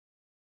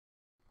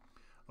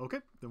Okay,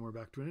 then we're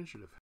back to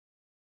initiative.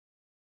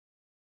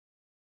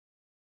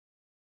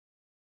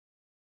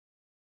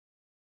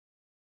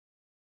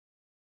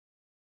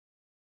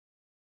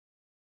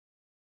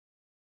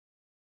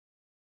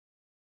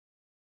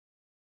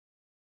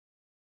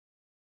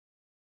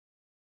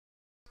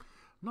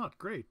 Not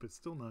great, but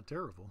still not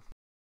terrible.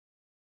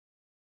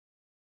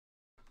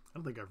 I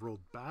don't think I've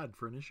rolled bad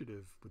for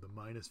initiative with a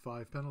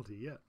 -5 penalty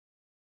yet.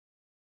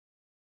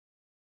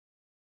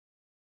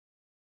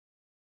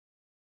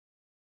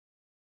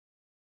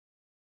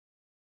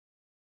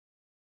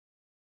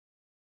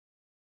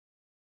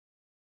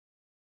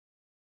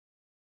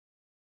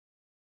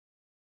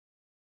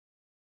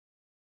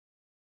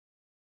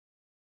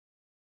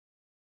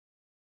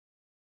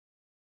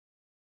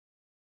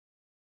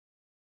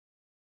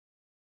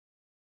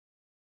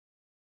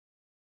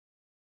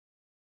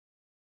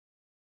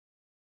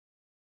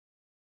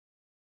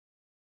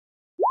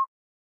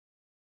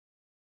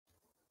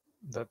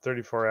 That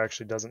 34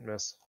 actually doesn't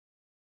miss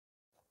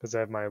because I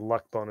have my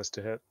luck bonus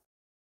to hit.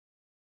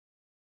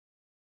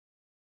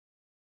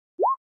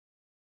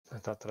 I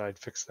thought that I'd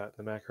fix that in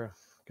the macro.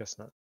 Guess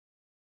not.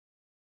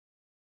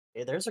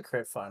 Hey, there's a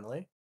crit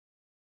finally.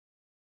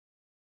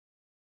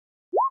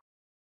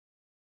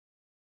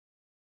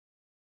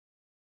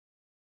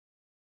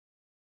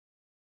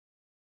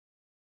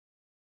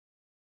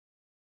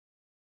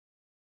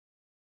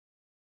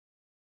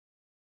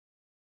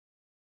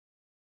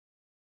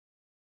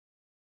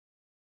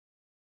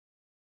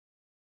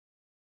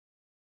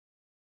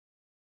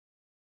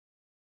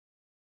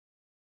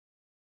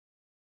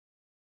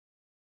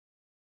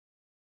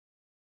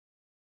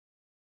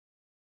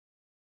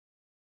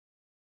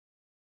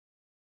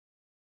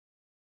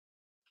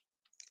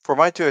 For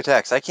my 2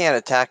 attacks, I can't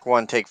attack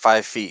one, take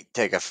 5 feet,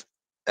 take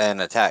an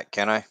attack,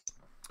 can I?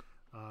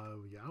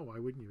 Yeah, why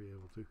wouldn't you be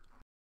able to?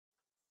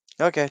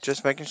 Okay,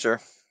 just making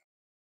sure.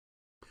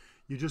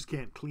 You just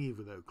can't cleave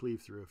without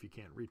cleave through if you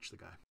can't reach the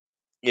guy.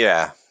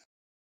 Yeah.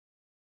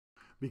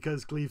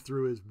 Because cleave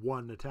through is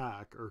one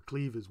attack, or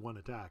cleave is one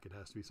attack, it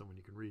has to be someone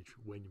you can reach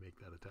when you make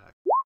that attack.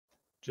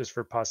 Just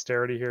for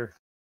posterity here.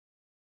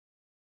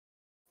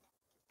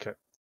 Okay.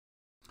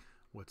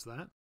 What's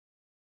that?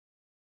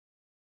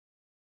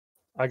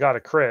 I got a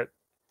crit.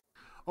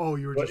 Oh,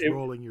 you were just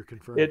rolling your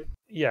confirm.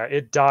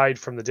 It died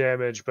from the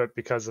damage, but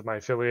because of my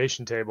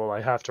affiliation table, I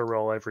have to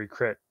roll every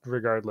crit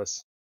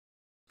regardless.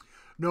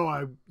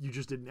 No, you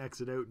just didn't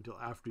exit out until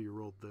after you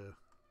rolled the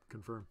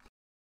confirm.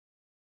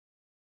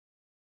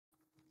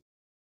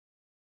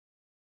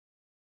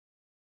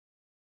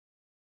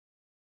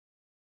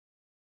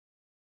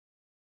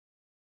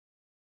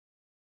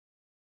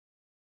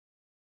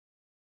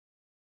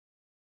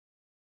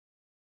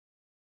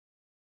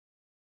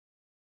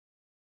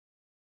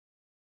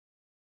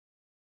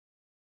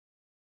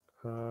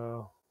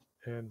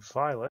 And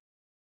Violet.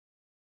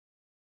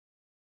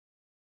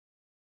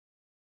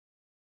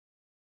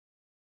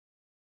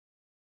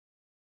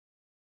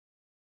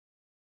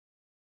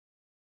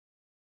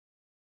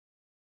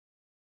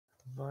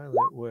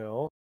 Violet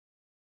will.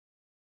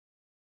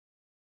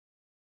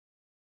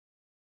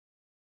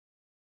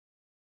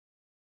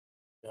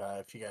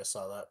 If you guys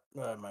saw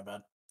that, my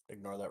bad.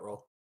 Ignore that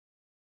roll.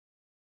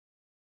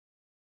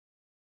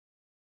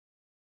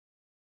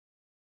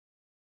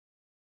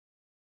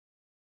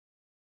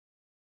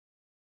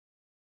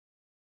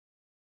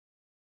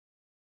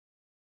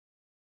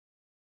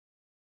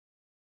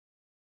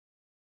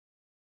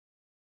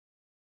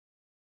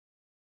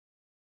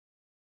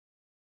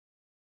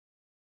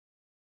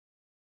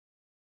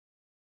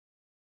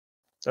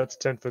 That's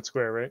 10-foot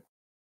square, right?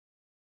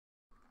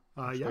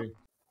 Yeah.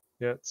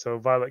 Yeah, so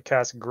Violet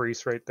casts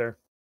Grease right there.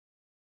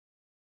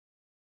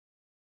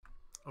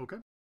 Okay.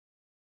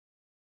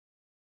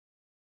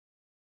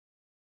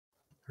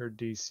 Her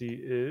DC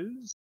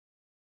is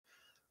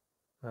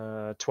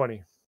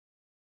 20.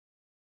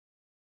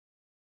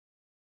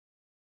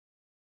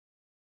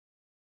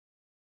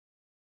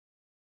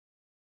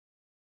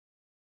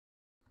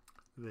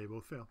 They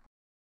both fail.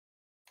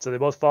 So they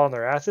both fall on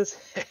their asses?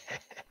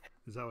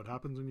 Is that what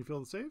happens when you fail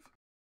the save?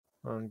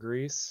 On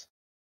Grease.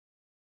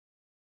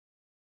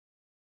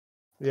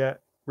 Yeah,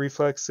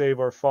 reflex, save,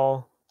 or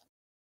fall.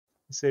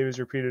 The save is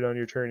repeated on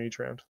your turn each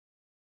round.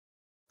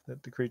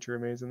 That the creature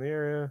remains in the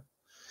area.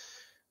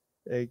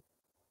 A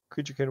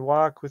creature can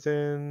walk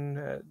within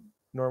at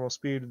normal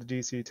speed with the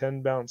DC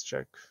 10 balance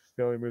check.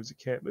 Failure moves it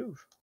can't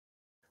move.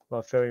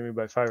 While failing me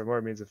by 5 or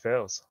more means it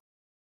fails.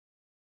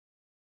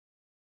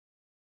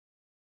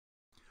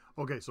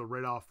 Okay, so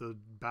right off the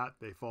bat,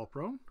 they fall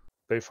prone?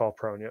 They fall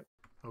prone, yep.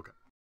 Okay.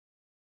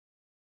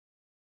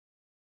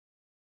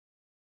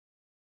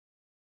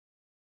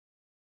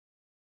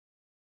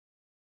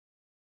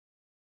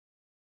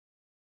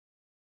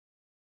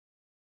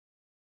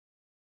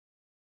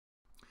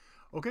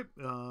 Okay,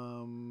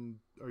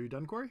 are you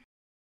done, Corey?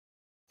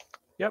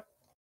 Yep.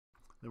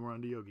 Then we're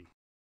on to Yogi.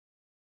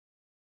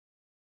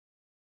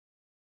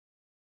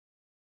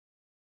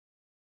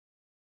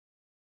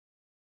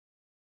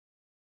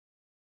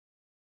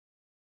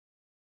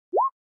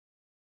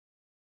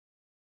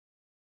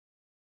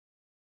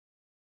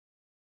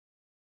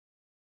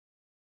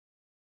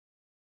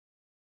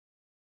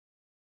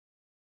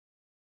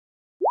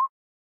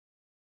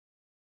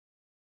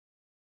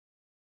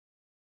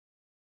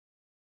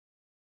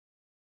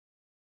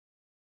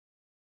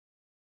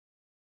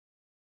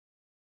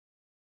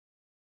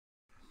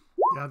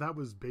 Yeah, that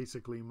was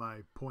basically my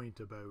point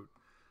about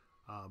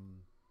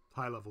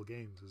high-level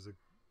games.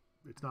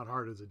 It's not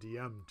hard as a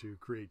DM to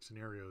create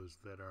scenarios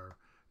that are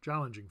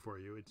challenging for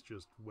you. It's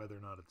just whether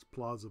or not it's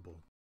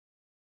plausible.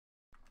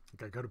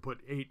 Like I could have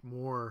put 8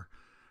 more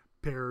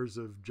pairs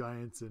of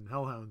giants and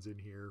hellhounds in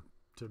here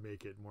to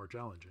make it more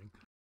challenging.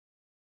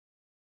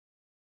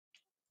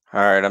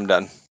 All right, I'm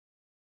done.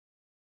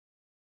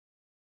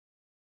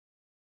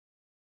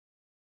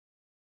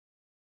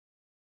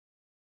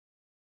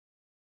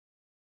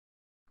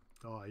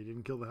 Oh, you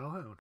didn't kill the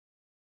hellhound.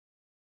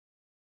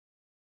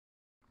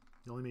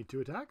 You only made 2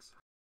 attacks?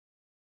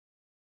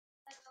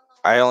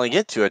 I only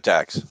get 2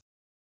 attacks.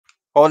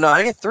 Oh no,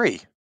 I get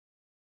 3.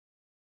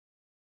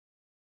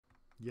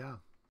 Yeah.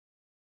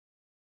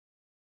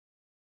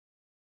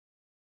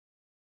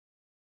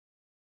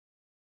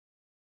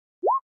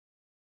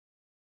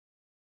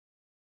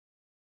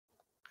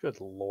 Good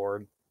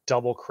lord.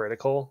 Double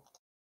critical?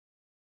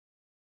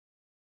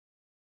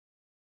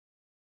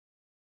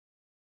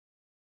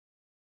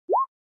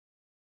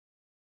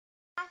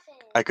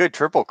 I could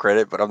triple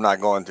credit, but I'm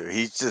not going to.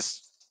 He's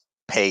just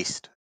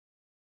paste.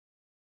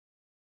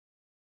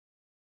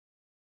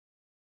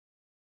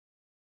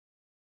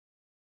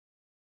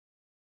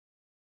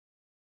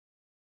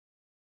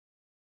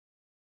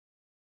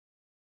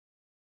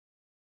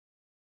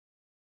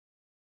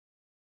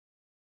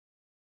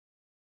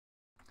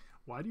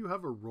 Why do you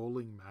have a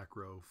rolling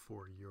macro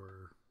for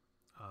your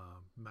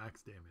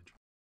max damage?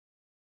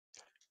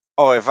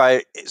 Oh, if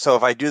I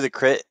do the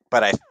crit,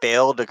 but I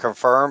fail to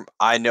confirm,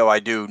 I know I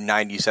do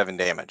 97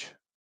 damage.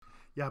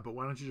 Yeah, but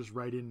why don't you just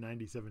write in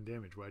 97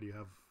 damage? Why do you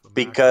have a macro?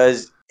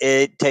 Because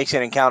it takes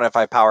into account if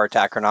I power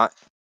attack or not.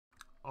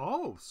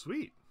 Oh,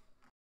 sweet.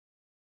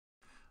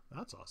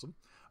 That's awesome.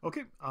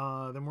 Okay,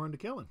 then we're on to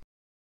Kellen.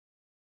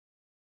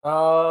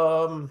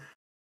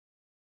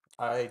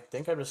 I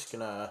think I'm just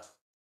gonna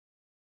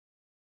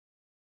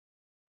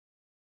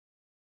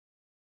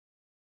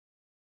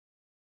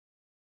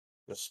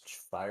just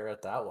fire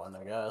at that one,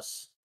 I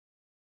guess.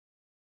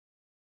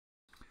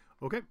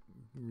 Okay,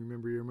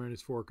 remember you're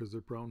 -4 because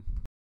they're prone.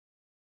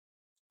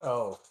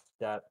 Oh,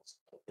 that's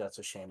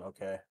a shame.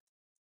 Okay.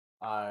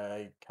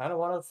 I kind of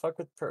want to fuck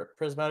with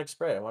prismatic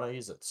spray. I want to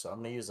use it, so I'm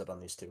gonna use it on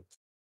these 2.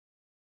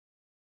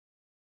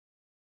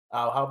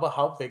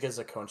 How big is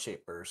a cone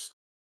shaped burst?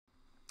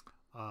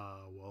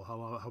 Well,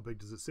 how big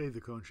does it say the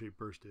cone shaped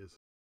burst is?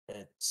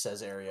 It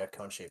says area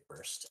cone shaped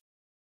burst.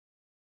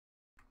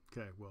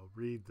 Okay, well,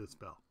 read the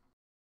spell.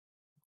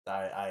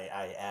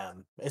 I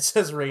am. It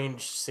says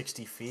range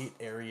 60 feet,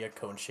 area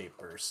cone shaped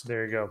burst.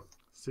 There you go.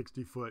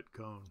 60-foot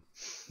cone.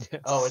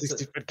 Oh, it's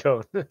 60-foot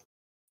cone.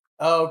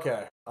 Oh,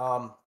 okay.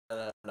 And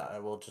I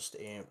will just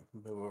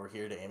move over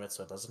here to aim it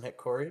so it doesn't hit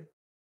Corey.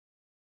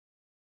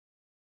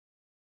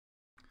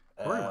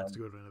 Corey wants to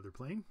go to another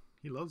plane.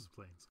 He loves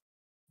planes.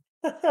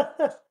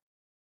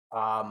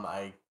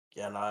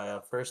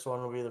 First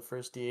one will be the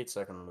first D8,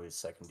 second one will be the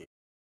second D8.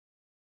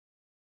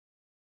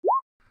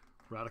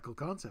 Radical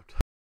concept.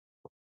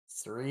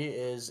 3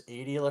 is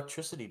 80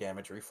 electricity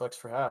damage, reflex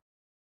for half.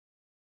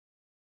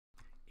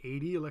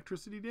 80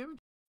 electricity damage?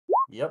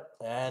 Yep,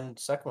 and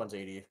second one's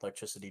 80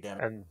 electricity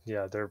damage. And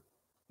yeah,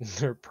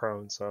 they're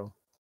prone, so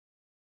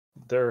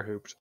they're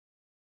hooped.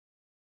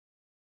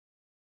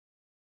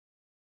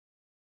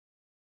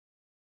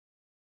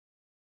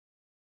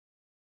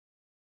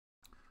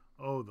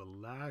 Oh, the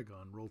lag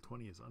on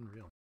Roll20 is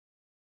unreal.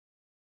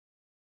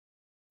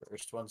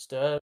 First one's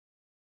dead.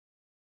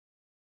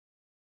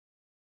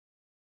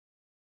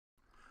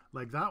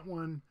 Like that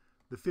one,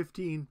 the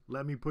 15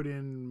 let me put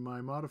in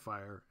my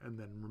modifier and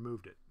then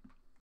removed it.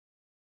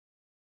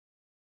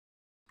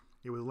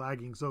 It was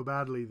lagging so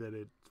badly that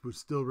it was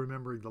still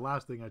remembering the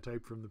last thing I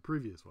typed from the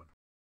previous one.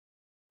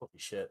 Holy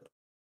shit.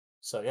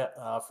 So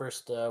yeah,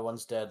 first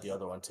one's dead, the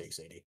other one takes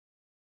 80.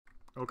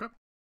 Okay.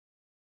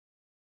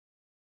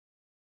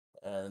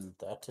 And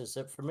that is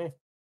it for me.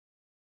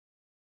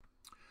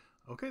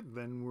 Okay,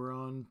 then we're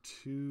on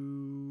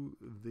to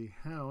the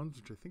hounds,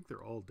 which I think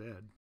they're all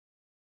dead.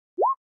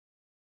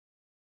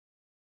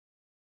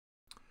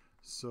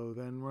 So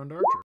then we're on to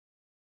Archer.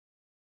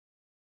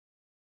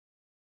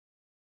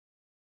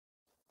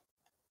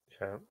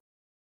 Yeah.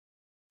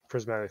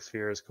 Prismatic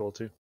sphere is cool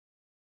too.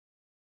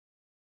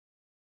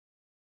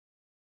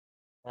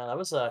 That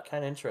was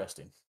kind of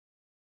interesting.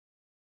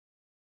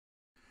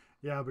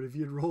 Yeah, but if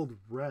you'd rolled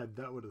red,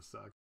 that would have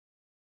sucked.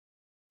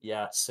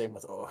 Yeah, same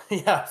with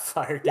yeah,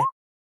 fire damage.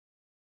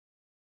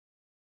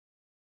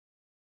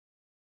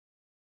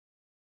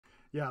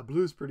 Yeah,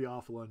 blue's pretty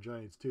awful on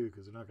giants too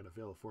because they're not going to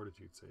fail a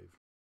fortitude save.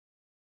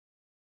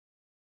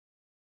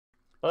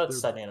 But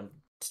sending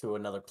him to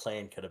another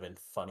plane could have been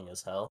funny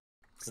as hell.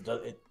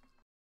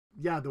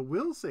 Yeah, the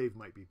will save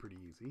might be pretty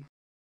easy.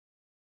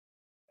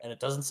 And it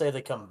doesn't say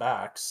they come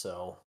back,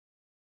 so...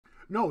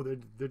 No,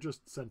 they're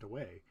just sent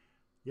away.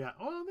 Yeah,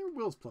 oh, their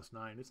will's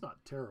 +9. It's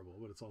not terrible,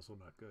 but it's also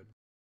not good.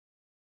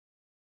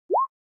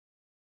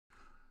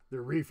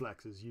 Their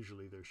reflex is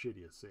usually their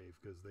shittiest save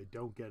because they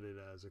don't get it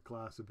as a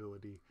class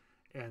ability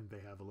and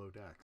they have a low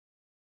dex.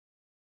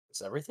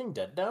 Is everything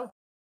dead now?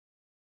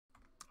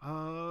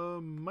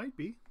 Might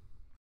be.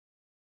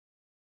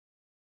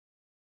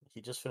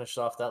 He just finished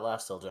off that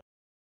last hill giant.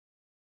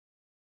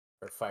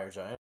 Or fire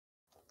giant.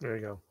 There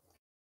you go.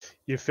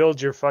 You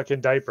filled your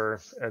fucking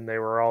diaper, and they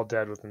were all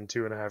dead within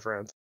 2.5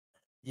 rounds.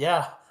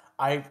 Yeah,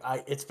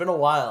 it's been a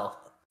while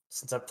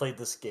since I've played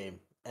this game,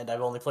 and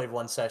I've only played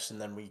one session,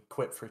 then we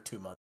quit for 2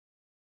 months.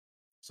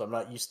 So I'm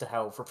not used to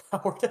how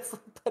overpowered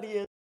everybody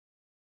is.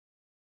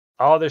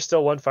 Oh, there's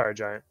still one fire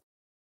giant.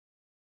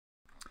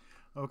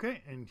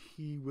 Okay, and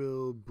he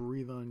will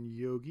breathe on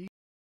Yogi.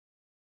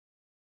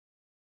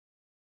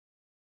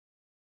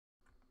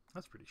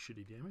 That's pretty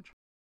shitty damage.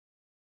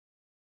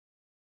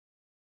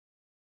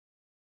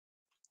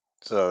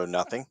 So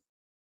nothing.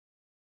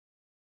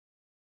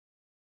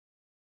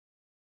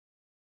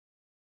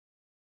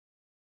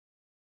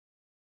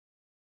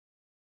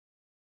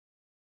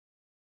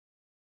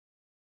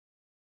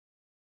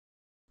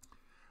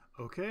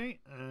 Okay,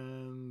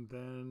 and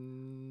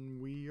then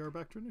we are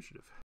back to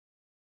initiative.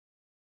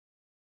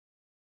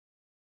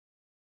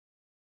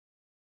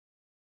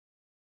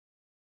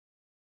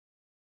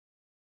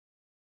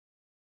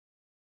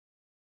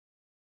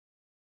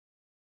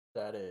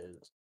 That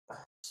is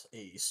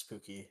a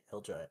spooky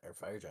hill giant or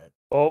fire giant.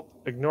 Oh,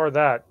 ignore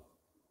that.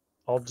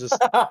 I'll just...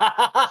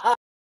 My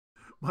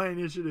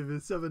initiative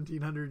is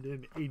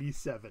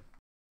 1787.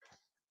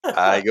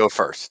 I go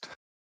first.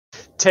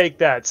 Take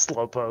that,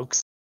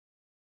 slowpokes.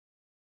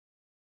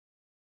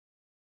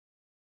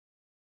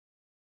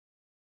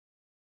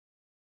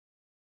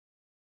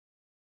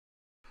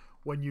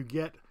 When you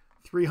get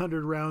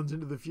 300 rounds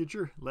into the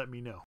future, let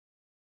me know.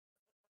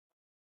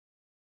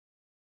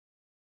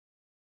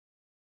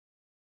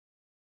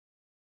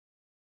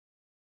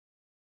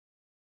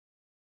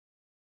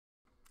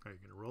 Are you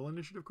going to roll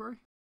initiative, Corey?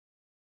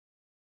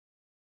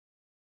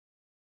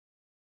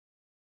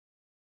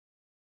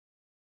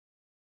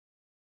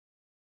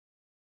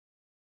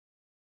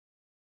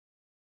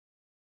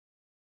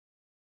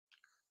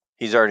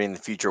 He's already in the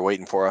future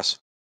waiting for us.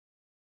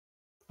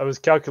 I was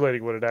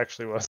calculating what it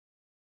actually was.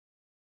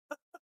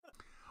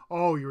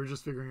 Oh, you were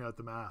just figuring out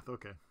the math.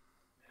 Okay.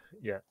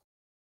 Yeah.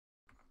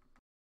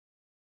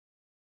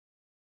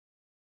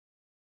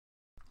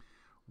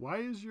 Why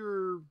is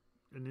your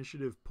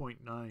initiative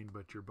 0.9,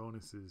 but your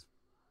bonus is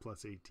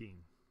plus 18?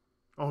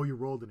 Oh, you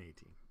rolled an 18.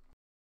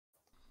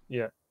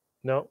 Yeah.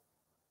 No.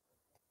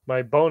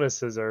 My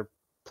bonuses are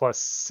plus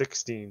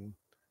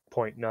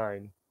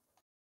 16.9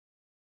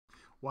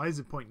 Why is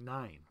it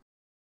 0.9?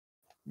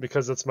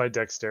 because that's my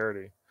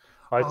dexterity.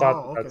 I Oh, thought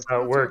okay. that's how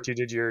it That's worked. right.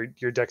 You did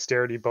your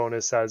dexterity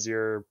bonus as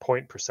your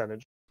point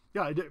percentage.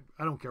 Yeah, I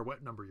don't care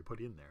what number you put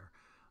in there.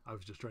 I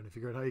was just trying to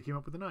figure out how you came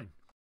up with the 9.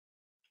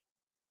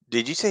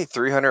 Did you say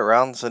 300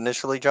 rounds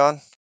initially,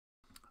 John?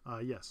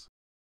 Yes.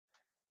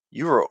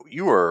 You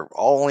were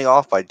only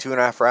off by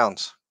 2.5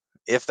 rounds,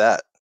 if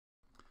that.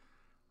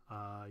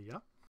 Yeah.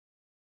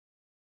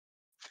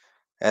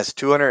 That's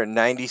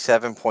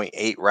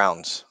 297.8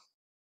 rounds.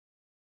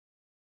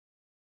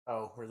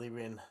 Oh, we're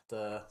leaving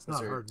the It's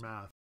not wizard hard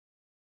math.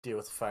 deal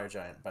with the fire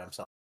giant by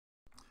himself.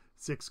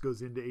 6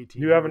 goes into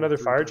 18. You have rolled another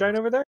 3 fire times. giant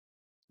over there?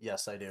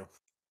 Yes, I do.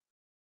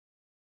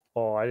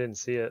 Oh, I didn't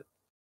see it.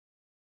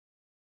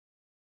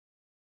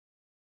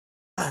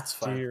 That's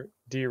fine.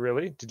 Do you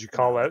really? Did you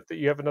call No. out that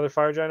you have another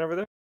fire giant over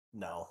there?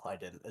 No, I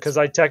didn't. It's Because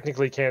fine. I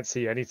technically can't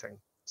see anything.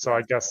 So Yeah,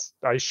 I guess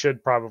I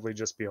should probably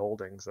just be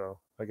holding. So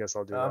I guess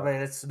I'll do I that.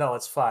 mean,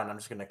 it's fine. I'm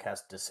just gonna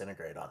cast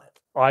disintegrate on it.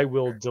 I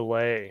will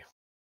delay.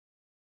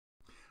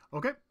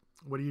 Okay.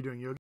 What are you doing,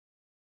 Yogi?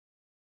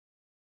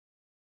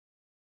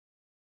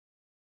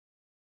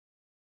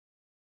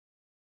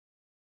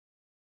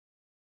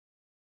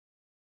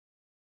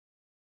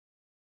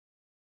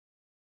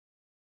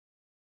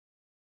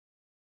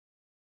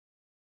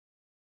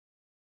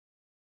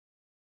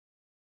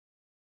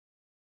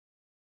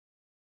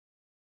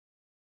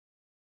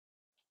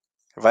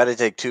 If I had to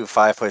take 2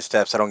 5-foot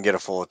steps, I don't get a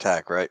full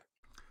attack, right?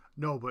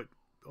 No, but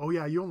oh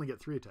yeah, you only get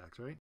 3 attacks,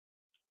 right?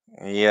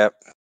 Yep.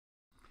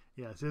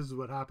 Yes, this is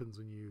what happens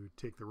when you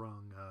take the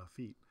wrong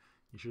feat.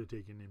 You should have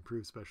taken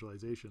improved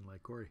specialization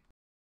like Corey.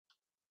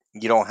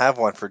 You don't have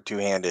one for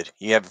two-handed.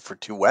 You have it for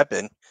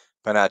 2-weapon,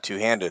 but not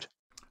two-handed.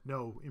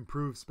 No,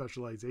 improved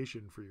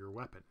specialization for your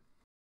weapon.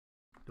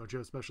 Don't you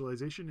have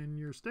specialization in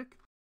your stick?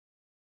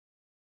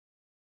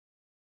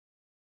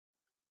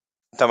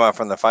 Talking about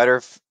from the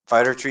fighter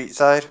treat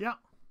side? Yeah.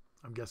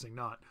 I'm guessing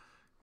not.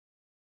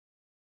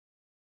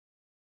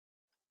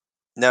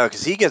 No,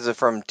 because he gets it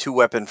from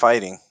 2-weapon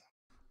fighting.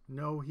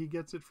 No, he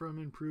gets it from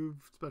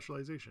improved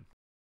specialization.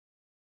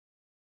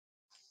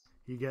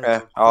 He gets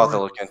I'll have to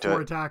look into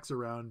 4 it. attacks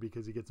around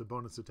because he gets a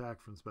bonus attack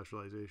from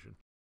specialization.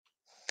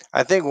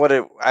 I think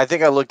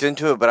I looked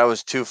into it, but I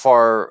was too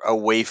far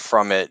away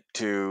from it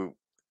to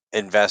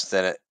invest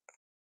in it.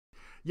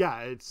 Yeah,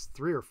 it's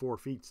 3 or 4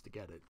 feats to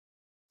get it.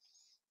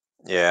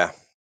 Yeah.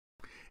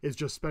 It's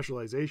just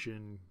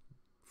specialization.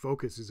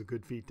 Focus is a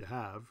good feat to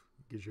have.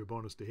 Gives you a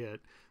bonus to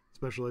hit.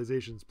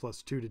 Specialization's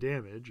plus 2 to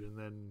damage, and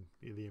then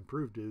the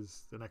improved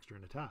is an extra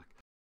in attack.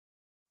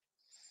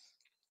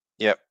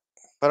 Yep.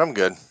 But I'm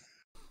good.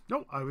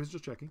 No, I was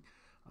just checking.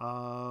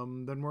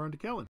 Then we're on to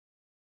Kellen.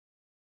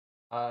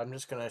 I'm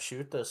just gonna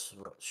shoot this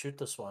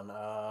one.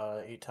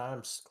 8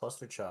 times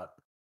clustered shot.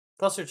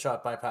 Clustered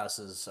shot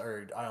bypasses,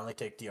 or I only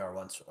take DR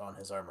once on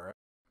his armor.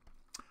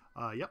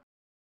 Yep.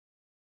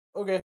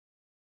 Okay.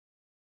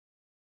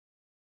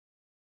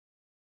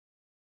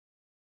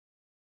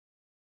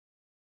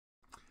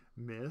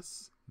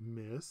 Miss.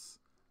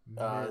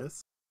 The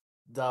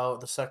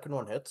second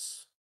one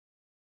hits.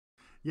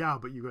 Yeah,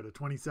 but you got a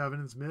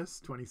 27 is miss,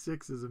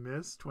 26 is a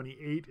miss,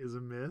 28 is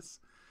a miss.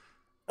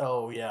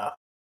 Oh yeah.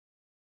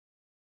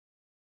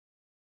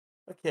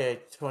 Okay,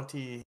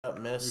 20 You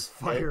miss.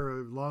 fire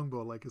a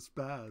longbow like a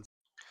spaz.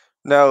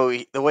 No,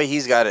 the way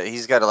he's got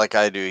it like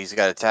I do. He's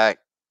got attack,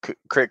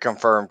 crit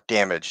confirmed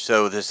damage.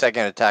 So the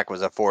second attack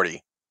was a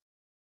 40.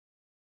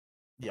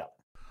 Yeah.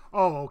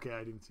 Oh, okay.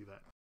 I didn't see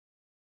that.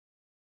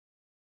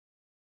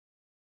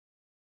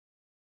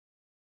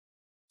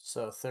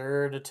 So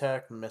third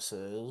attack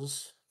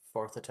misses.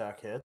 Fourth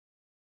attack hit.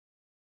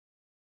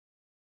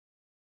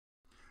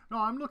 No,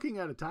 I'm looking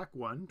at attack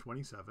 1,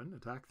 27,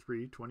 attack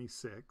 3,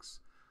 26,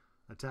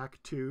 attack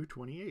 2,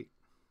 28.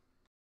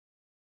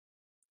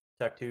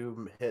 Attack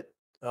 2 hit.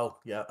 Oh,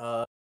 yeah.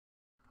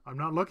 I'm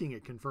not looking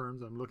at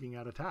confirms, I'm looking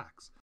at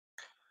attacks.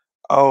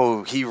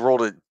 Oh, he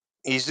rolled it.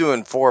 He's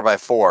doing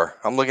 4x4.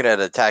 I'm looking at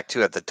attack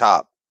 2 at the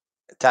top.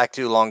 Attack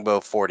 2 longbow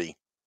 40.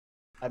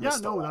 Yeah,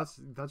 no,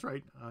 that's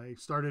right. I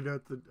started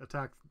at the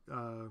attack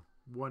 1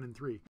 and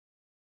 3.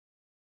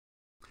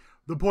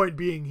 The point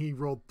being, he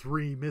rolled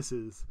 3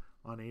 misses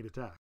on 8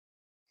 attacks.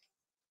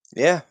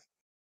 Yeah.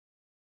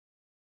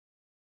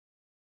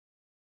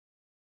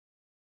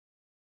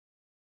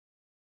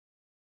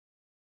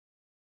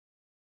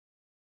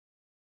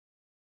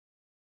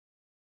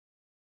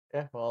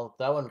 Yeah, well,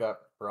 that one got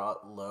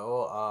brought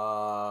low.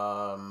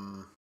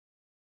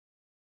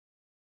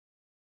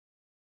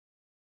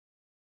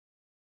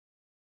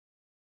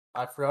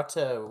 I forgot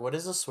to. What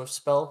is a swift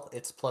spell?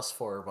 It's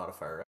 +4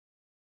 modifier,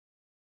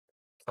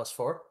 right?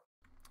 +4?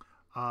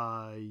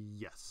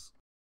 Yes.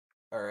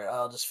 Alright,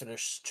 I'll just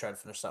try to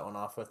finish that one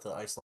off with the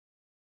Iceland.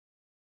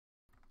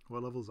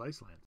 What level is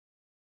Iceland?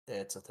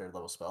 It's a 3rd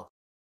level spell.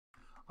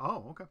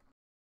 Oh, okay.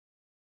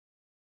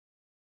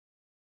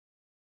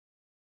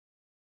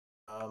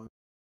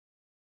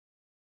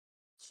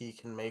 He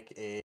can make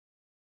a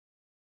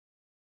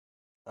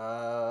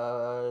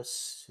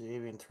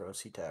saving throw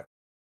C-Tac.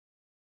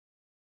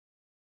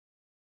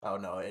 Oh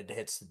no, it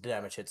hits. The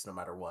damage hits no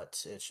matter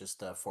what. It's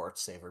just a fort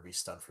save or be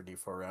stunned for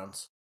D4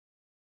 rounds.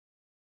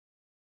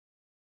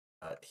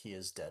 He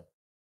is dead.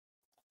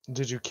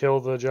 Did you kill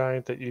the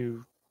giant that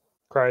you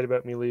cried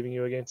about me leaving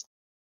you against?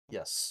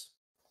 Yes.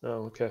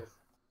 Oh, okay.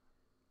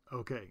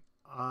 Okay.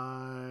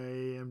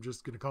 I am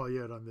just going to call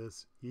you out on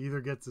this. He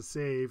either gets a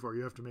save or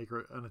you have to make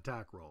an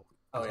attack roll.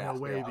 There's no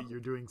way that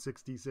you're doing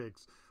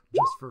 66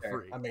 just for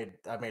free. I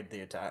made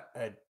the attack.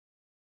 I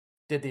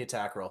did the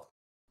attack roll.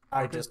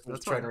 I just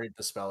was trying to read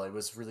the spell. It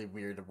was really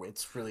weird.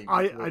 It's really.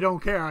 I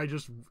don't care. I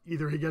just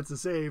either he gets a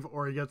save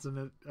or he gets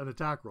an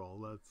attack roll.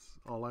 That's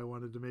all I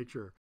wanted to make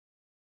sure.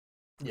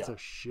 It's a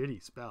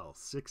shitty spell.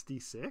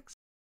 66.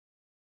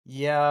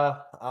 Yeah.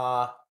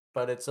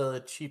 But it's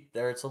a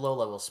it's a low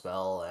level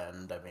spell,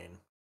 and I mean,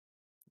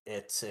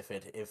 it's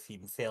if he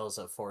fails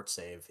a fort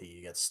save,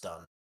 he gets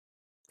stunned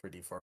for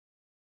D4.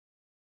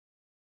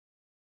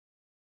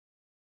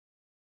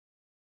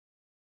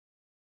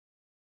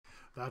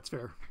 That's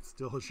fair.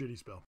 Still a shitty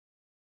spell.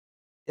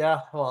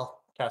 Yeah,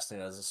 well, casting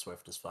it as a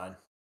swift is fine.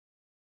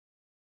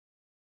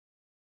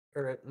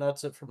 Alright,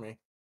 that's it for me.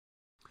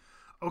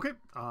 Okay,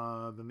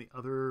 then the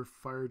other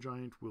fire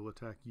giant will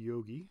attack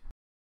Yogi.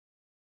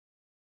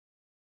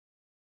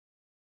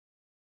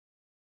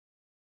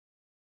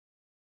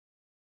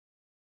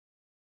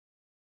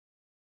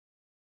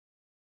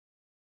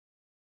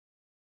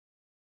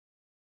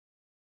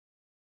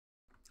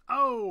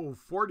 Oh,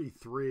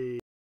 43.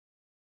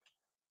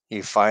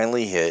 You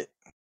finally hit.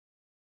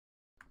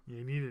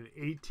 You need an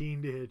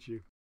 18 to hit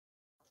you.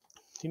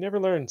 He never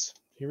learns.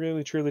 He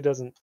really, truly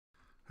doesn't.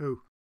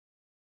 Who?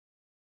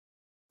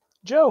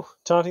 Joe,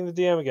 taunting the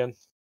DM again.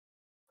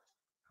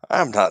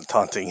 I'm not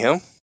taunting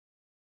him.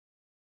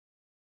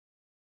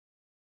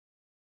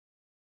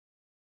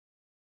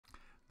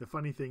 The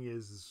funny thing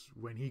is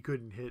when he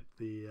couldn't hit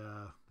the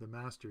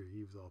master,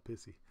 he was all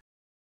pissy.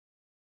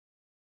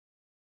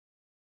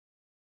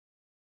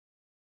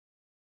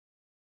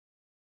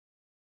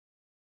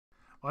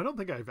 Well, I don't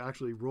think I've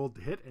actually rolled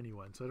to hit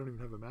anyone, so I don't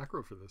even have a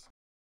macro for this.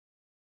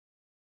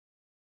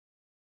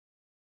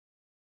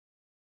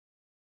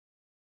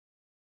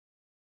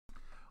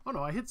 Oh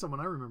no, I hit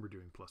someone I remember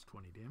doing plus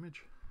 20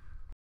 damage.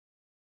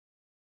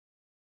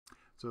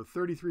 So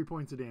 33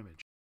 points of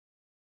damage.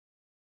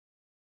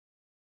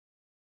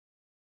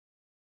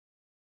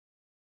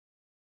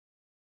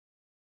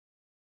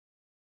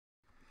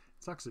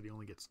 It sucks that he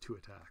only gets 2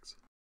 attacks.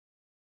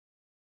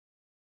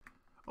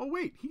 Oh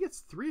wait, he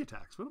gets 3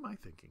 attacks. What am I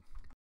thinking?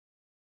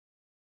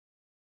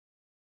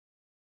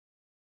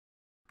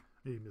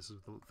 He misses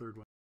the third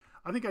one.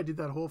 I think I did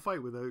that whole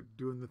fight without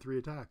doing the 3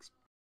 attacks.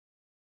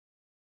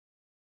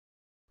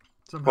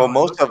 Somehow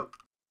Well,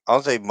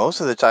 I'll say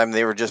most of the time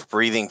they were just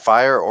breathing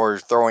fire or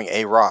throwing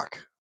a rock.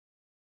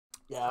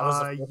 Yeah, I was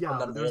the first yeah, one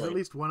to but there was at melee.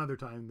 least one other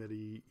time that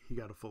he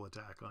got a full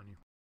attack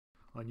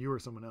on you or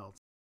someone else.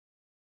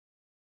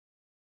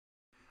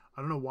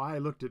 I don't know why I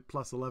looked at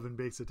plus 11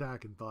 base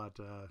attack and thought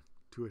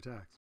 2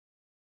 attacks,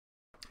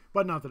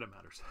 but not that it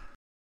matters.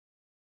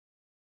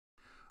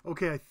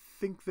 Okay, I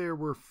think there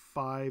were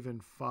 5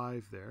 and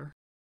 5 there.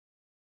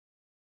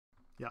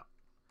 Yeah.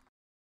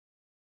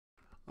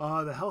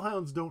 The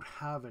Hellhounds don't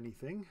have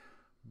anything,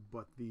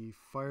 but the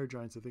Fire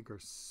Giants, I think, are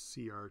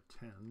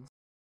CR10s.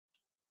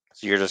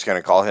 So you're just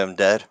gonna call him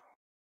dead?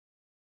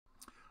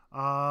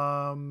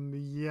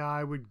 Yeah,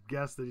 I would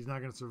guess that he's not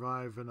going to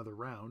survive another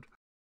round.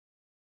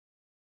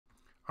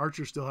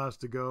 Archer still has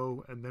to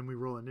go, and then we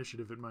roll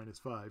initiative at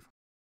 -5.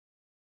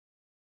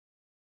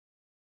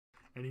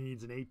 And he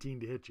needs an 18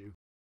 to hit you.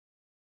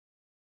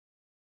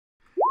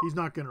 He's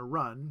not going to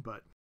run,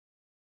 but...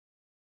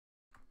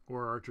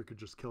 Or Archer could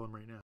just kill him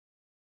right now.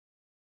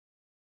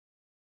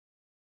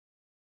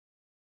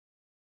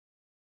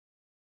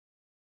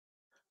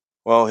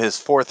 Well, his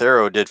 4th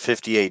arrow did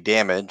 58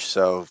 damage,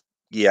 so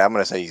yeah, I'm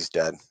gonna say he's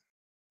dead.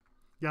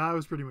 Yeah, that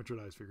was pretty much what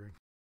I was figuring.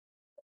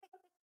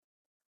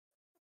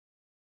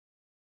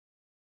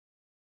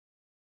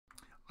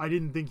 I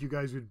didn't think you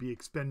guys would be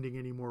expending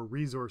any more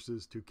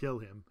resources to kill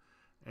him,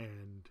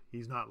 and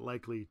he's not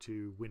likely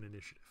to win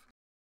initiative.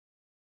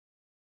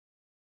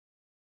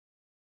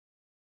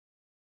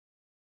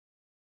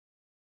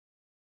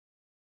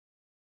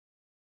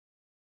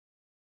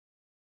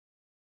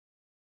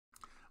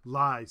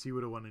 Lies, he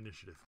would have won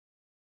initiative.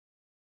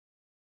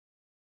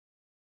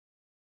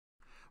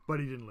 But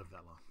he didn't live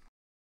that long.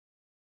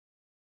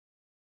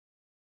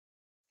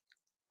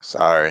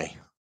 Sorry.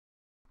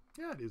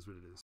 Yeah, it is what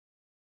it is.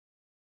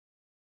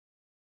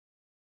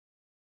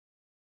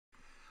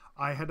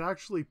 I had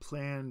actually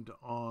planned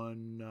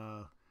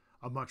on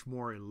a much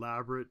more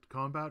elaborate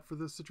combat for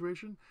this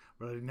situation,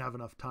 but I didn't have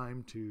enough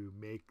time to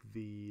make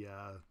the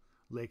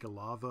Lake of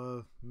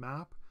Lava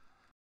map.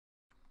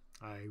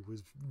 I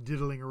was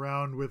diddling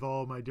around with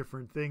all my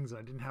different things, and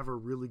I didn't have a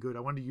really good... I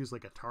wanted to use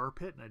like a tar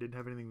pit, and I didn't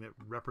have anything that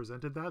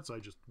represented that, so I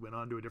just went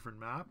on to a different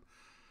map.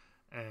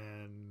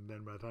 And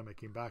then by the time I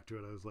came back to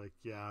it, I was like,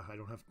 yeah, I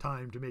don't have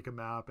time to make a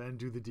map and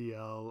do the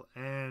DL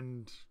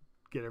and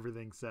get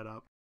everything set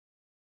up.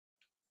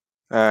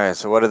 All right.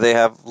 So what do they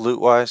have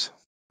loot wise?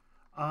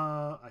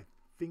 I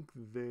think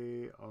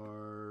they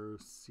are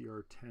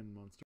CR10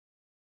 monster.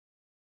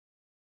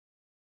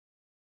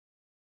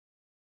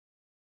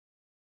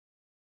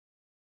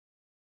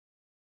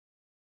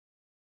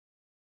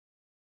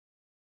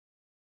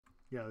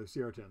 Yeah, they're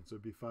CR10, so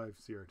it'd be 5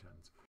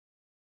 CR10s.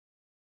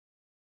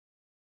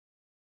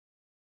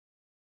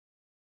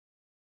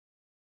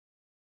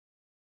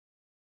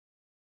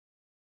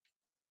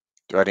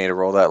 Do I need to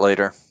roll that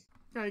later?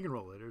 Yeah, you can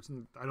roll later.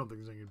 I don't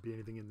think there's going to be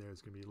anything in there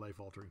that's going to be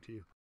life-altering to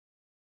you.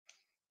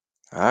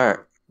 All right.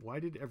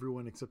 Why did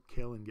everyone except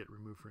Kalen get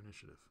removed for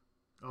initiative?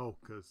 Oh,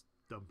 because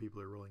dumb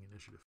people are rolling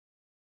initiative.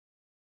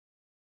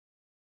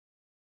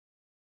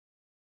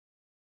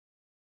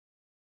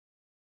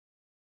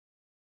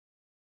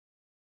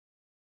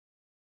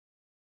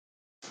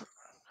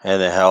 And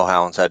the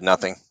Hellhounds had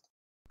nothing.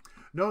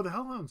 No, the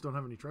Hellhounds don't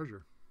have any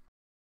treasure.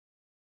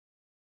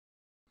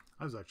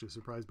 I was actually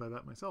surprised by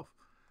that myself.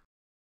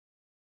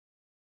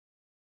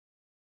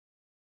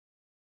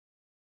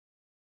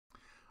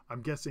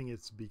 I'm guessing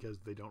it's because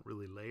they don't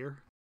really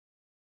layer.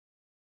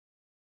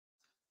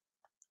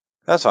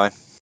 That's fine.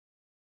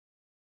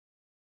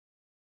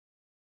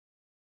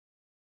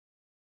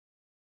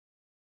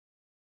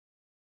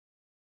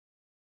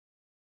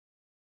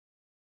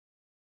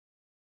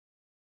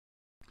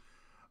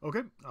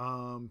 Okay,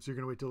 so you're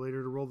going to wait till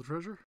later to roll the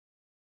treasure?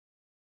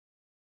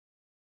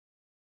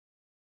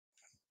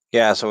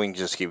 Yeah, so we can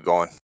just keep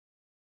going.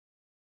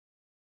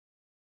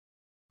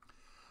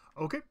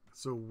 Okay,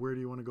 so where do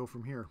you want to go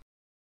from here?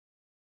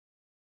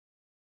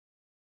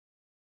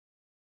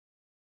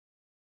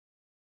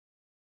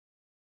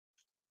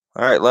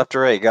 All right, left or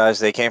right, guys.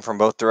 They came from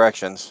both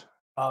directions.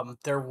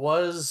 There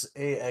was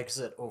a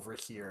exit over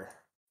here.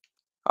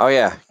 Oh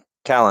yeah,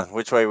 Callan,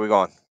 which way are we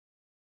going?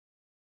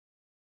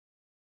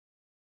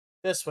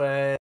 This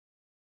way.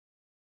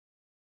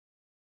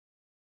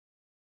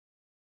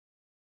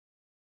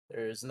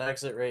 There's an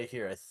exit right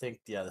here. I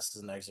think, yeah, this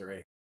is an exit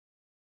right.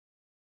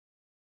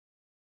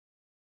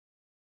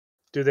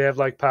 Do they have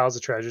like piles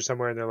of treasure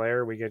somewhere in their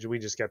lair? We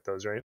just get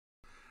those, right?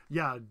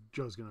 Yeah,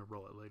 Joe's going to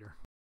roll it later.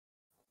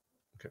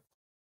 Okay.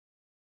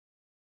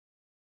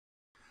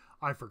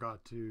 I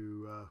forgot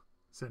to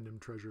send him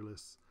treasure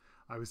lists.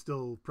 I was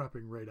still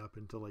prepping right up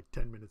until like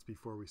 10 minutes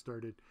before we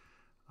started.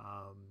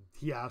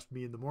 He asked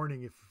me in the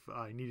morning if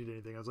I needed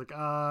anything. I was like,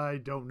 I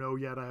don't know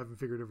yet. I haven't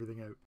figured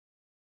everything out.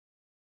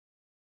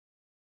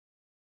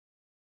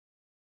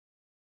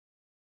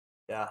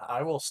 Yeah,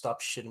 I will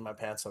stop shitting my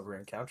pants over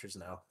encounters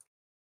now.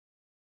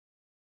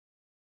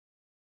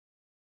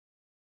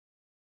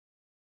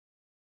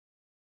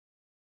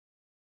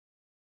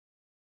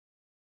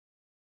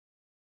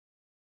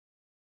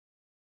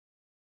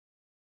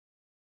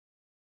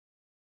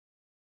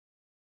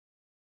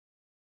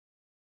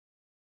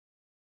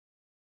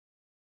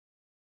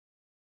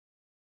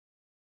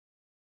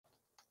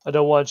 I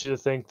don't want you to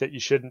think that you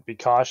shouldn't be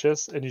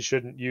cautious and you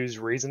shouldn't use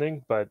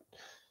reasoning, but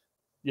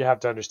you have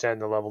to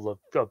understand the level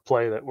of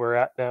play that we're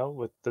at now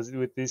with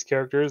these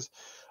characters.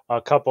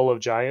 A couple of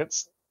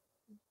giants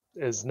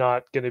is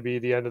not going to be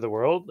the end of the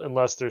world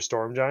unless they're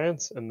storm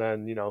giants, and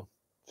then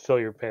fill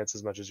your pants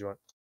as much as you want.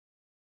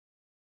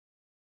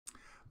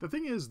 The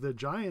thing is, the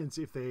giants,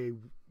 if they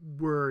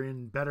were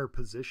in better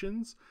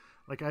positions,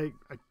 like I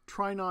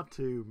try not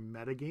to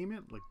metagame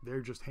it. Like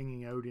they're just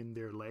hanging out in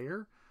their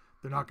lair.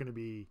 They're not going to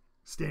be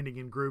standing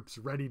in groups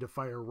ready to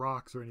fire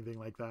rocks or anything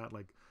like that.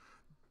 Like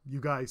you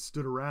guys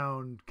stood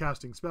around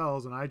casting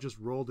spells, and I just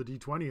rolled a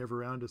d20 every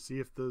round to see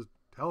if the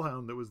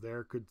hellhound that was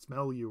there could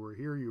smell you or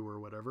hear you or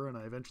whatever. And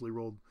I eventually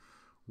rolled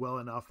well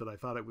enough that I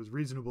thought it was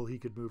reasonable he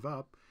could move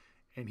up.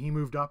 And he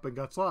moved up and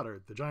got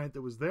slaughtered. The giant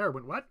that was there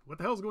went, what? What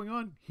the hell's going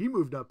on? He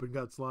moved up and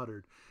got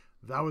slaughtered.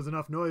 That was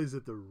enough noise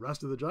that the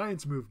rest of the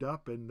giants moved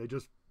up, and they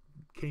just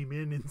came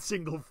in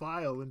single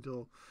file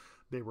until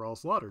they were all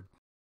slaughtered.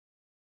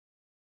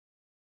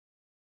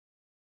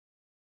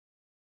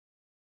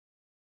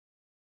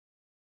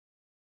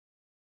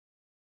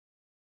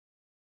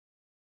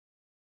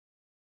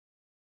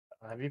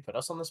 Have you put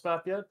us on this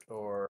map yet,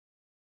 or?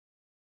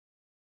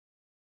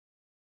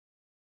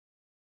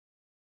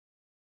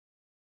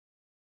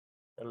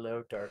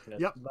 Hello,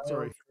 darkness. Yep,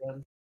 sorry.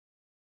 Friend.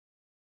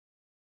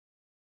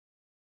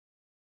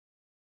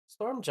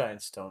 Storm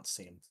giants don't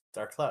seem.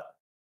 They're cloud.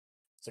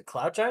 Is it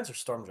cloud giants or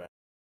storm giants?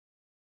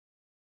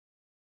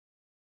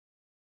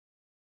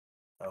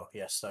 Oh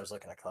yes, I was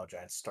looking at cloud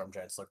giants. Storm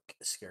giants look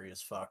scary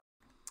as fuck.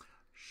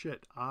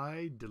 Shit,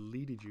 I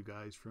deleted you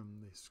guys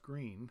from the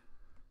screen.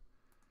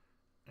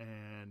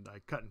 And I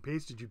cut and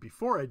pasted you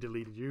before I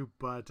deleted you,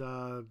 but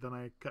then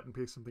I cut and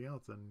pasted something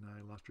else and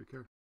I lost your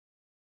character.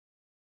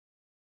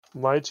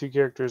 My two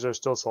characters are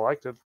still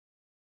selected.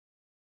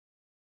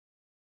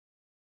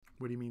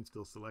 What do you mean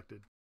still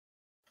selected?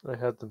 I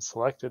had them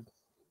selected,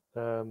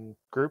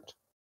 grouped,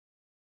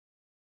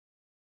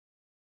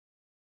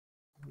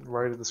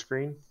 right of the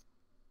screen.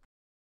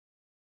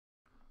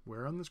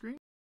 Where on the screen?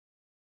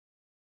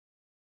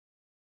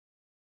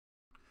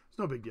 It's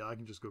no big deal. I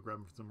can just go grab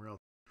them from somewhere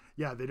else.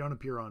 Yeah, they don't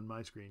appear on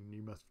my screen.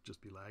 You must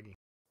just be lagging.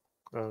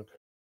 Okay.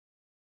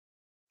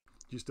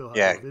 Do you still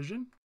have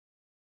vision?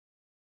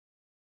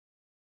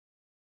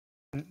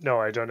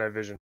 No, I don't have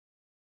vision.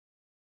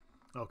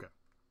 Okay.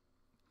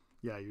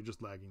 Yeah, you're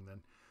just lagging then.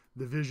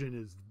 The vision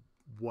is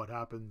what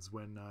happens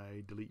when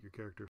I delete your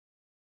character.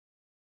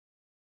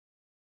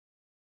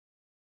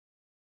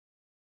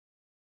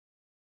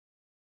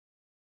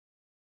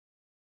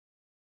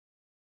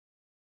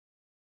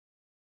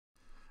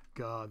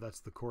 God, that's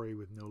the Corey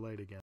with no light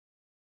again.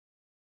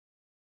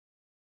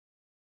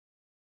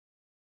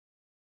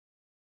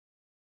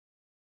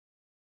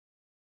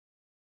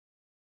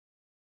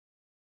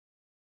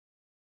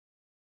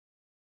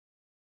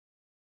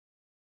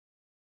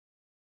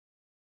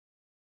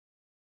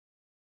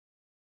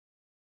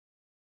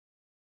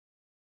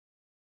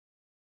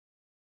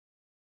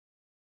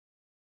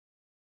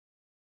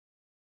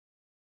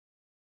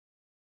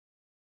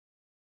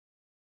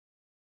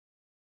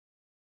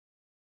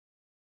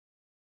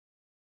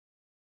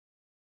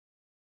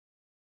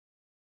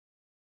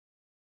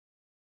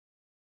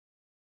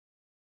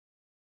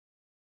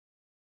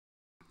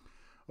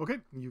 Okay,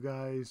 you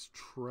guys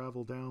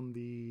travel down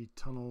the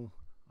tunnel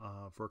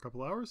for a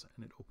couple hours,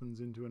 and it opens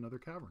into another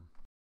cavern.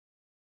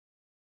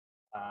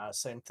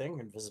 Same thing,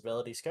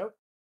 invisibility scout.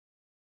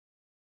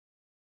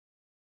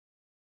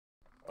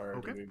 Or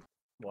Okay. do we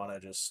want to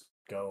just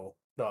go?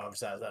 No,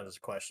 obviously that was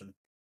a question.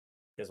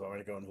 You guys want me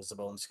to go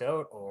invisible and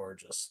scout, or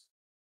just,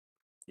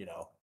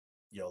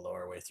 YOLO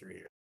our way through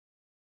here?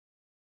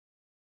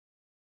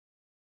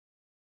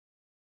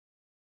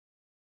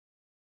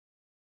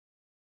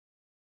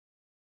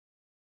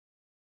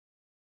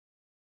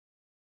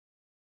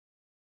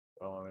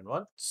 Going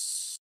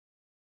once.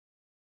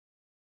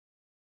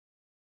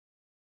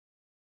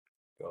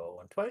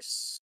 Going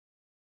twice.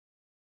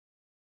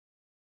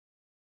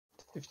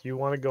 If you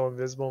want to go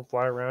invisible and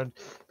fly around,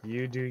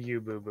 you do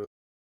you, boo-boo.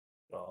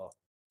 Oh,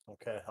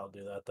 okay, I'll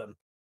do that then.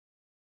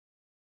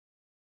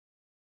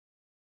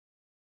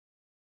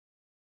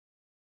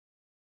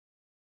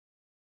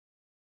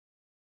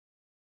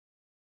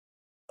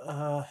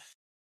 Uh,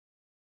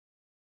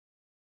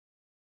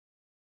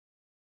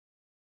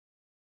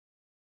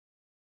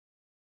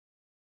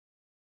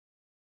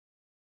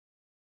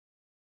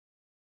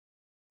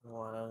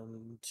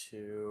 one,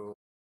 two.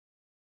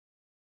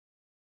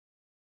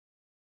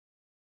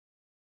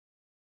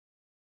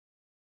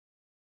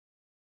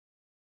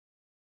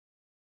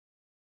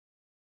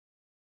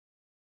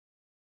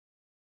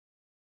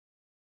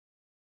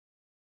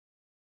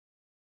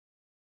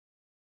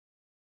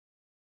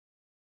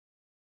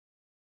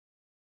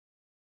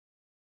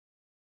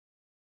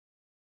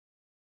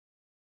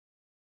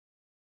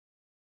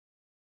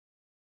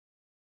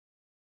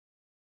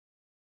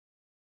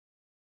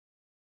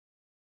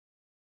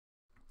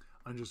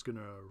 I'm just going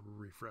to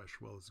refresh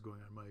while this is going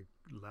on.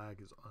 My lag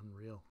is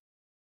unreal.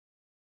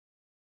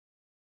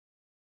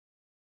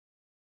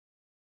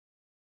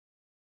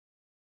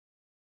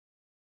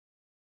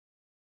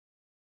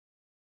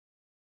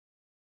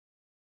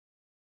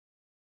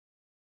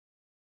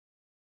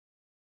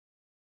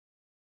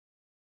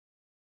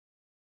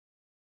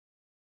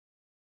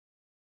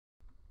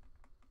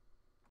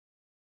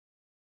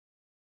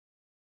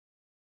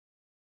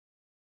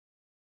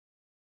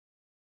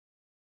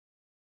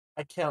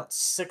 I count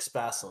 6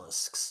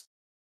 basilisks,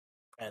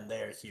 and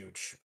they are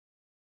huge.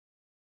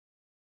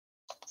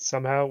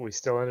 Somehow we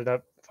still ended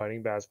up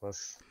fighting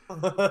basilisks.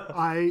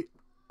 I,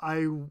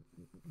 you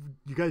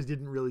guys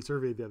didn't really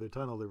survey the other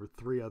tunnel. There were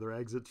 3 other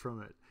exits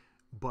from it,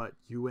 but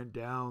you went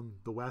down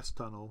the west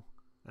tunnel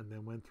and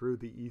then went through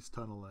the east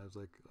tunnel. I was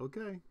like,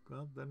 okay,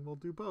 well then we'll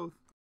do both.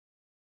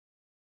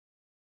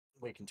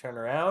 We can turn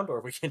around, or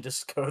we can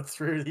just go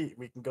through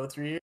we can go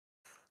through here.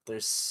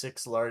 There's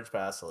 6 large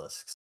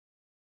basilisks.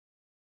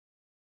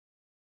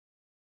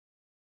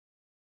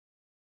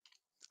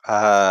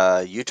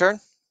 U-turn?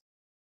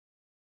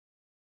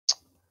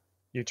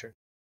 U-turn.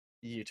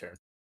 U-turn.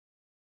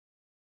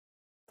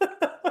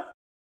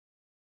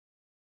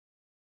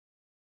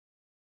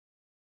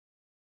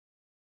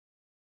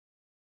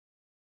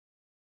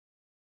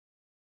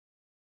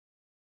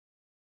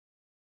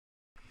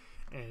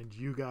 And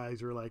you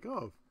guys are like,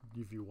 oh,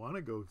 if you want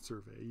to go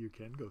survey, you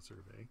can go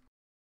survey.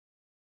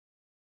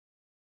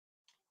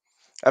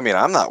 I mean,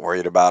 I'm not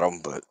worried about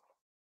him, but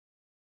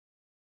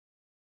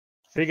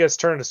If he gets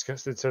turned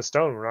to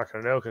stone, we're not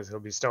going to know because he'll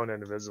be stone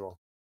and invisible.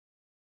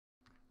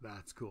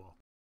 That's cool.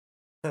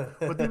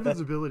 But the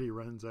invisibility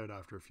runs out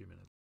after a few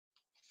minutes.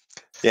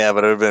 yeah,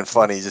 but it would have been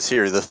funny just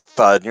hear the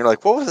thud, and you're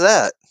like, what was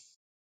that?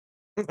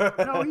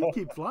 No, he'd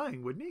keep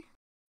flying, wouldn't he?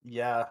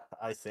 Yeah,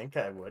 I think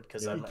I would,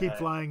 because He'd keep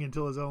flying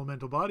until his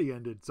elemental body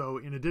ended. So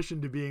in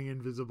addition to being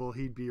invisible,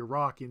 he'd be a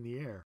rock in the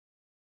air.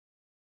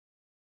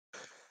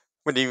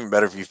 Would even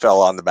better if you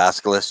fell on the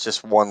basilisk.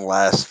 Just one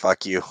last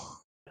fuck you.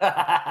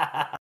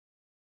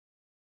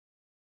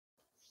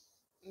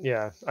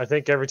 Yeah, I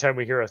think every time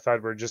we hear a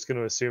thud, we're just going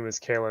to assume it's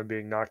Kalen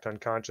being knocked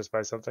unconscious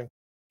by something.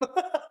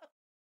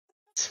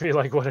 To be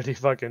like, what did he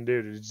fucking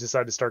do? Did he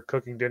decide to start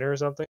cooking dinner or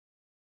something?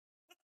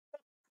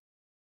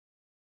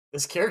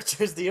 This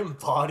character is the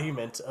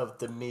embodiment of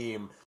the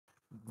meme.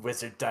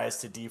 Wizard dies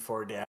to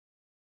D4 damage.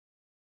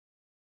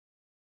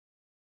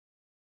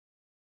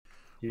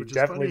 You Which is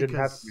definitely funny didn't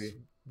have to because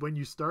be. when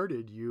you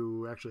started,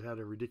 you actually had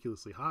a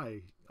ridiculously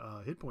high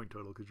hit point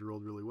total because you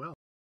rolled really well.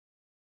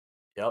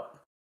 Yep.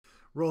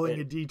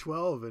 Rolling a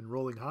d12 and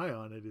rolling high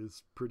on it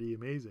is pretty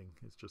amazing.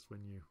 It's just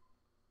when you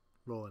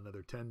roll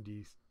another 10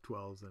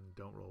 d12s and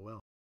don't roll well.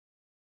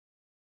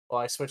 Well,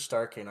 I switched to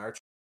Arcane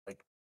Archer,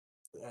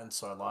 and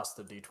so I lost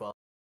the D12.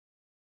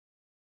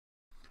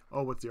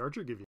 Oh, what's the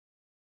archer give you?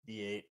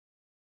 D8.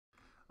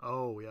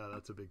 Oh, yeah,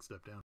 that's a big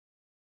step down.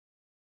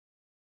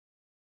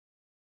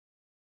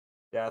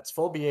 Yeah, it's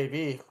full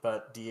BAB,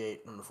 but D8,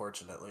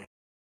 unfortunately.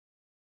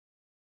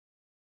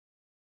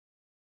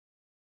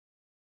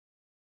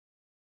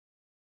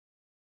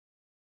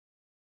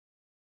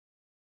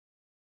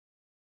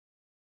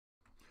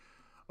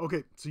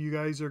 Okay, so you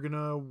guys are going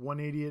to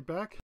 180 it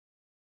back?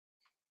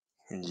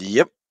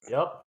 Yep.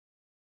 Yep.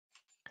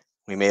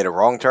 We made a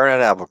wrong turn at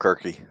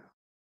Albuquerque.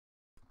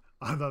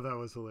 I thought that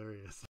was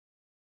hilarious.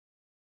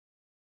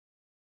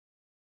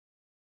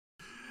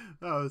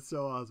 That was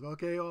so awesome.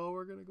 Okay, well,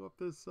 we're going to go up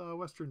this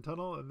western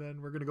tunnel, and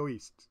then we're going to go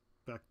east,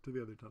 back to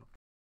the other tunnel.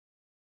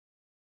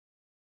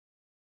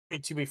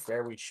 To be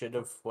fair, we should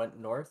have went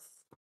north.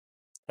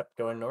 Kept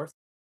going north.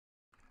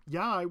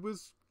 Yeah, I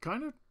was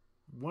kind of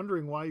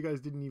wondering why you guys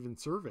didn't even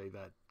survey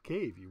that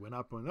cave. You went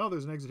up and, oh,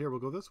 there's an exit here, we'll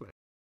go this way.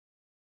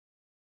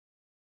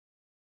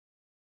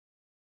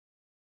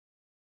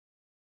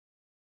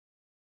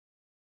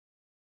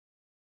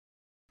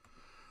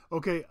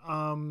 Okay,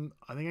 I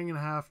think I'm gonna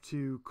have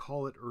to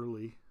call it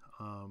early.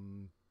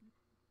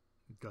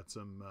 Got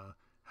some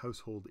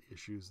household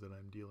issues that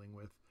I'm dealing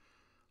with.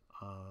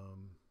 I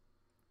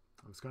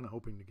was kind of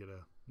hoping to get a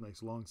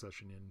nice long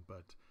session in,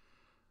 but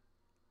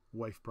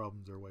wife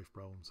problems are wife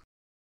problems.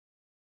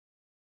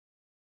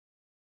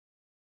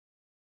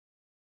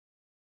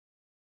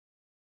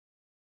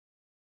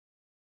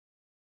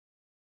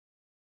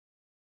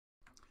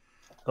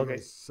 Okay. You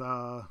guys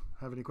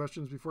have any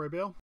questions before I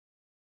bail?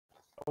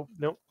 Oh,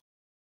 nope.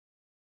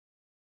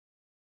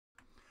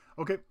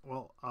 Okay,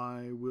 well,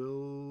 I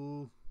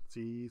will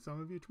see some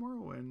of you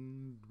tomorrow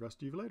and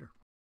rest of you later.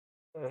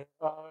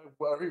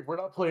 We're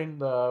not playing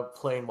the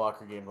Plane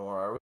Walker game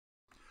tomorrow, are we?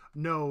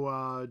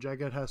 No,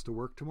 Jagat has to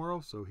work tomorrow,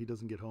 so he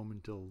doesn't get home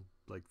until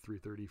like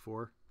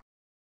 3:34.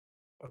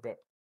 Okay.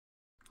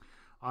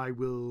 I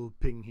will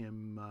ping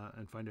him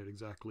and find out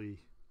exactly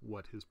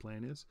what his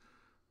plan is.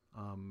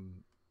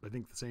 I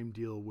think the same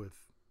deal with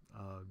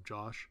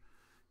Josh.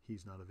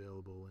 He's not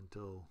available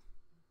until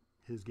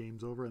his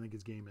game's over. I think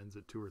his game ends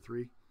at 2 or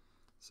 3.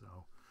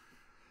 So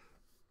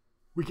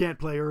we can't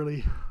play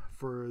early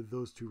for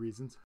those 2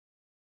 reasons.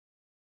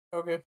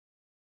 Okay.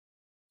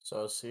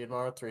 So see you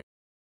tomorrow at 3.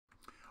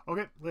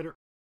 Okay, later.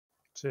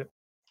 See ya.